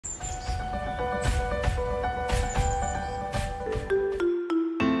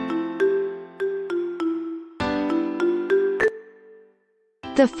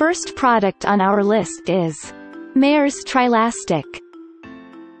The first product on our list is Mare's Trilastic.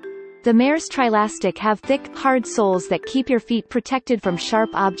 The Mare's Trilastic have thick, hard soles that keep your feet protected from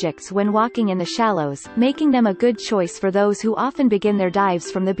sharp objects when walking in the shallows, making them a good choice for those who often begin their dives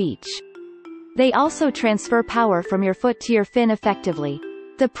from the beach. They also transfer power from your foot to your fin effectively.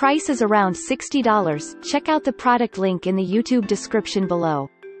 The price is around $60. Check out the product link in the YouTube description below.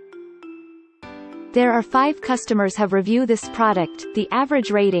 There are 5 customers have reviewed this product. The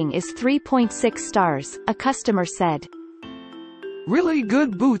average rating is 3.6 stars. A customer said, "Really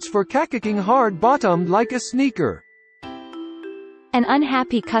good boots for kicking hard-bottomed like a sneaker." An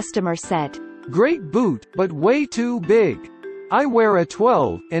unhappy customer said, "Great boot, but way too big. I wear a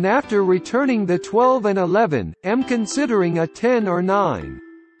 12, and after returning the 12 and 11, am considering a 10 or 9.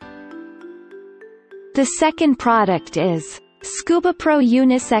 The second product is Scubapro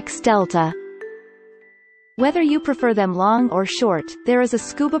Unisex Delta. Whether you prefer them long or short, there is a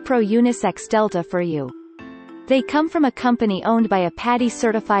Scubapro Unisex Delta for you. They come from a company owned by a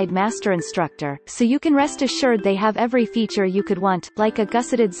PADI-certified master instructor, so you can rest assured they have every feature you could want, like a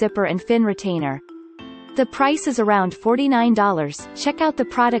gusseted zipper and fin retainer. The price is around $49. Check out the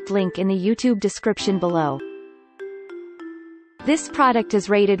product link in the YouTube description below. This product is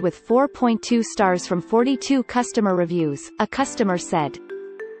rated with 4.2 stars from 42 customer reviews. A customer said,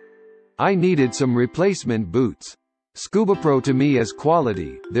 "I needed some replacement boots. Scubapro to me is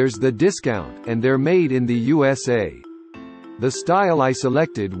quality, there's the discount, and they're made in the USA. The style I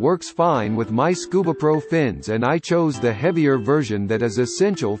selected works fine with my Scubapro fins, and I chose the heavier version that is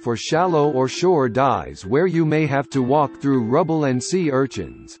essential for shallow or shore dives where you may have to walk through rubble and sea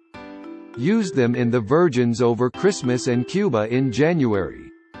urchins. Used them in the Virgins over Christmas and Cuba in January.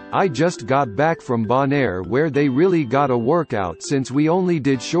 I just got back from Bonaire where they really got a workout since we only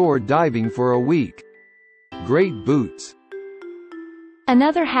did shore diving for a week. Great boots."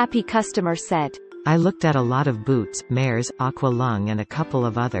 Another happy customer said, "I looked at a lot of boots, Mare's, Aqua Lung and a couple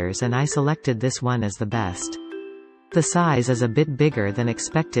of others, and I selected this one as the best. The size is a bit bigger than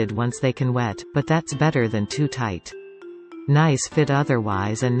expected once they can wet, but that's better than too tight. Nice fit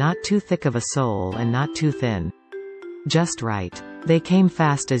otherwise, and not too thick of a sole and not too thin. Just right. They came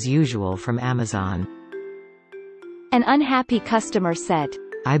fast as usual from Amazon." An unhappy customer said,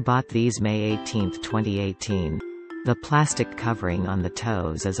 "I bought these May 18, 2018. The plastic covering on the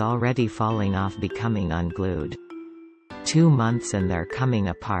toes is already falling off, becoming unglued. 2 months and they're coming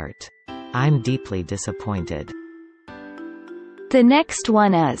apart. I'm deeply disappointed." The next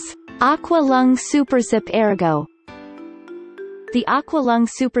one is Aqua Lung Superzip Ergo. The Aqua Lung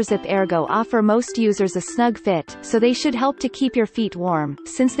Superzip Ergo offer most users a snug fit, so they should help to keep your feet warm,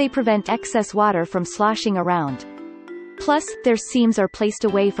 since they prevent excess water from sloshing around. Plus, their seams are placed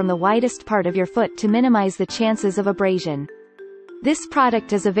away from the widest part of your foot to minimize the chances of abrasion. This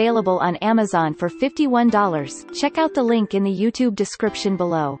product is available on Amazon for $51. Check out the link in the YouTube description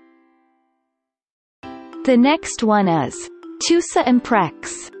below. The next one is Tusa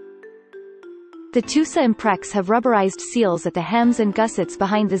Imprex. The Tusa Imprex have rubberized seals at the hems and gussets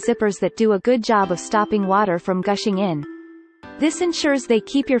behind the zippers that do a good job of stopping water from gushing in. This ensures they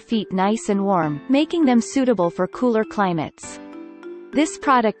keep your feet nice and warm, making them suitable for cooler climates. This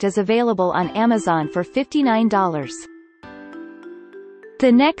product is available on Amazon for $59.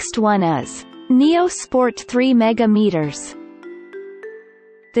 The next one is Neo Sport 3 Mega Meters.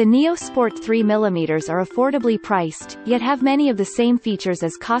 The Neo Sport 3mm are affordably priced, yet have many of the same features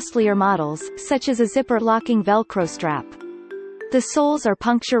as costlier models, such as a zipper-locking Velcro strap. The soles are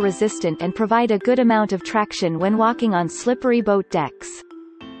puncture-resistant and provide a good amount of traction when walking on slippery boat decks.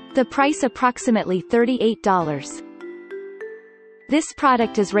 The price approximately $38. This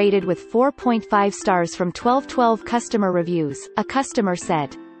product is rated with 4.5 stars from 12 customer reviews. A customer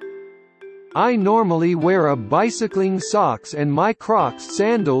said, "I normally wear a bicycling socks and my Crocs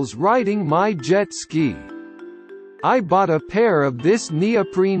sandals riding my jet ski. I bought a pair of this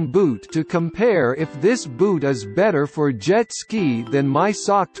neoprene boot to compare if this boot is better for jet ski than my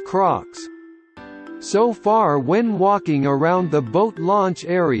socked Crocs. So far when walking around the boat launch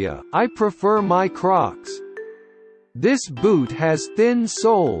area, I prefer my Crocs. This boot has thin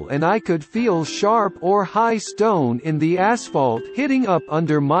sole and I could feel sharp or high stone in the asphalt hitting up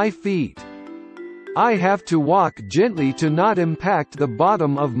under my feet. I have to walk gently to not impact the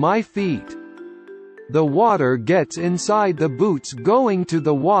bottom of my feet. The water gets inside the boots going to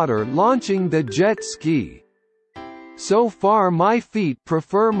the water launching the jet ski. So far my feet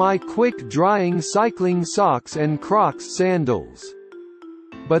prefer my quick-drying cycling socks and Crocs sandals.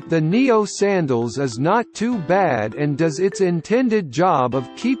 But the Neo sandals is not too bad and does its intended job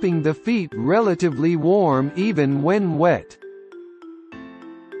of keeping the feet relatively warm even when wet."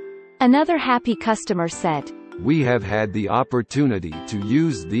 Another happy customer said, "We have had the opportunity to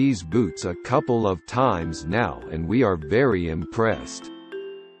use these boots a couple of times now and we are very impressed.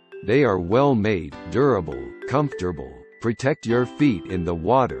 They are well made, durable, comfortable, protect your feet in the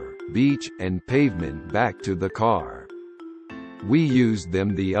water, beach, and pavement back to the car. We used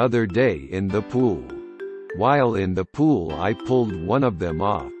them the other day in the pool. While in the pool I pulled one of them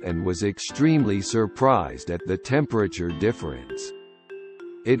off and was extremely surprised at the temperature difference.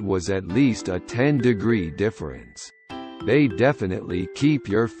 It was at least a 10-degree difference. They definitely keep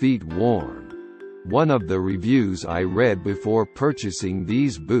your feet warm." One of the reviews I read before purchasing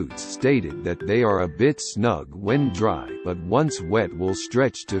these boots stated that they are a bit snug when dry but once wet will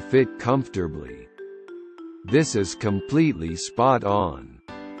stretch to fit comfortably. This is completely spot on.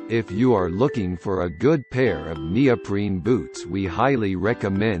 If you are looking for a good pair of neoprene boots, we highly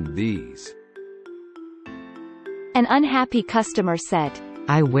recommend these. An unhappy customer said,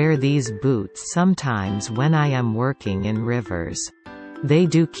 I wear these boots sometimes when I am working in rivers. They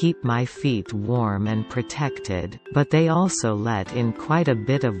do keep my feet warm and protected, but they also let in quite a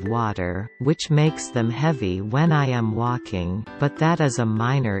bit of water, which makes them heavy when I am walking, but that is a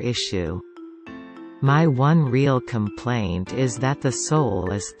minor issue. My one real complaint is that the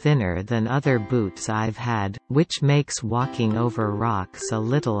sole is thinner than other boots I've had, which makes walking over rocks a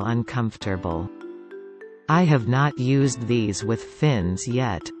little uncomfortable. I have not used these with fins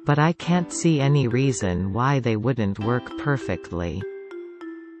yet, but I can't see any reason why they wouldn't work perfectly.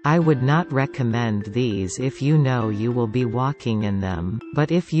 I would not recommend these if you know you will be walking in them,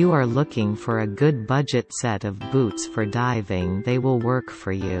 but if you are looking for a good budget set of boots for diving, they will work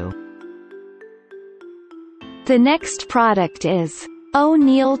for you. The next product is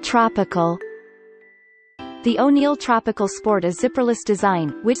Neill Tropical. The Neill Tropical sport a zipperless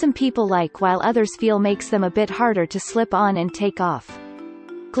design, which some people like while others feel makes them a bit harder to slip on and take off.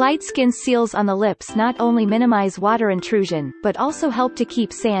 Glide skin seals on the lips not only minimize water intrusion, but also help to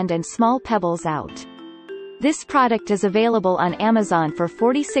keep sand and small pebbles out. This product is available on Amazon for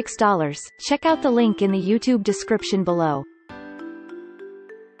 $46. Check out the link in the YouTube description below.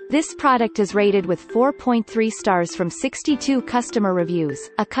 This product is rated with 4.3 stars from 62 customer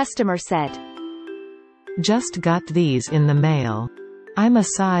reviews. A customer said, Just got these in the mail. I'm a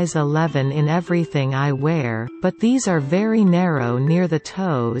size 11 in everything I wear, but these are very narrow near the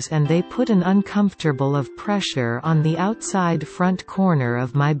toes and they put an uncomfortable of pressure on the outside front corner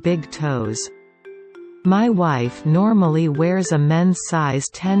of my big toes. My wife normally wears a men's size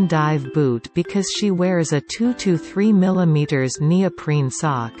 10 dive boot because she wears a 2 to 3 mm neoprene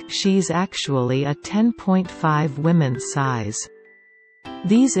sock. She's actually a 10.5 women's size.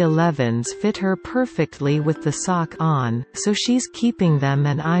 These 11s fit her perfectly with the sock on, so she's keeping them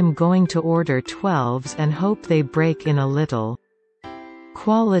and I'm going to order 12s and hope they break in a little.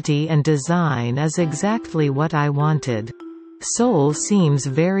 Quality and design is exactly what I wanted. Sole seems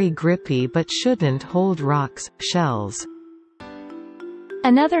very grippy but shouldn't hold rocks, shells.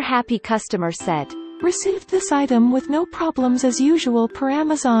 Another happy customer said, Received this item with no problems as usual per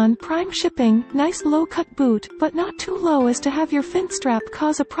Amazon Prime shipping. Nice low-cut boot, but not too low as to have your fin strap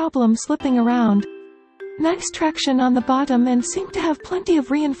cause a problem slipping around. Nice traction on the bottom and seem to have plenty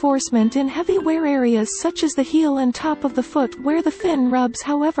of reinforcement in heavy wear areas such as the heel and top of the foot where the fin rubs.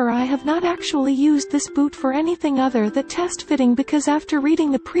 However, I have not actually used this boot for anything other than test fitting because after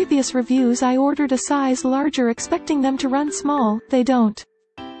reading the previous reviews I ordered a size larger expecting them to run small. They don't.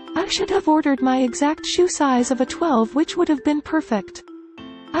 I should have ordered my exact shoe size of a 12, which would have been perfect.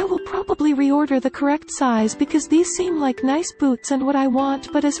 I will probably reorder the correct size because these seem like nice boots and what I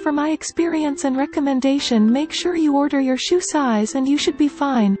want, but as for my experience and recommendation, make sure you order your shoe size and you should be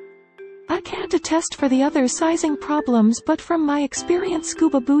fine. I can't attest for the other sizing problems, but from my experience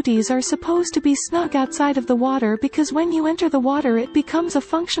scuba booties are supposed to be snug outside of the water because when you enter the water it becomes a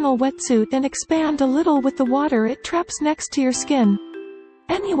functional wetsuit and expand a little with the water it traps next to your skin.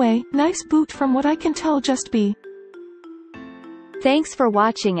 Anyway, nice boot from what I can tell. Just be. Thanks for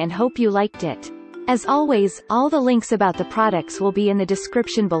watching and hope you liked it. As always, all the links about the products will be in the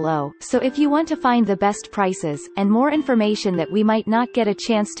description below, so if you want to find the best prices, and more information that we might not get a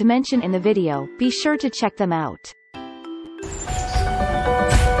chance to mention in the video, be sure to check them out.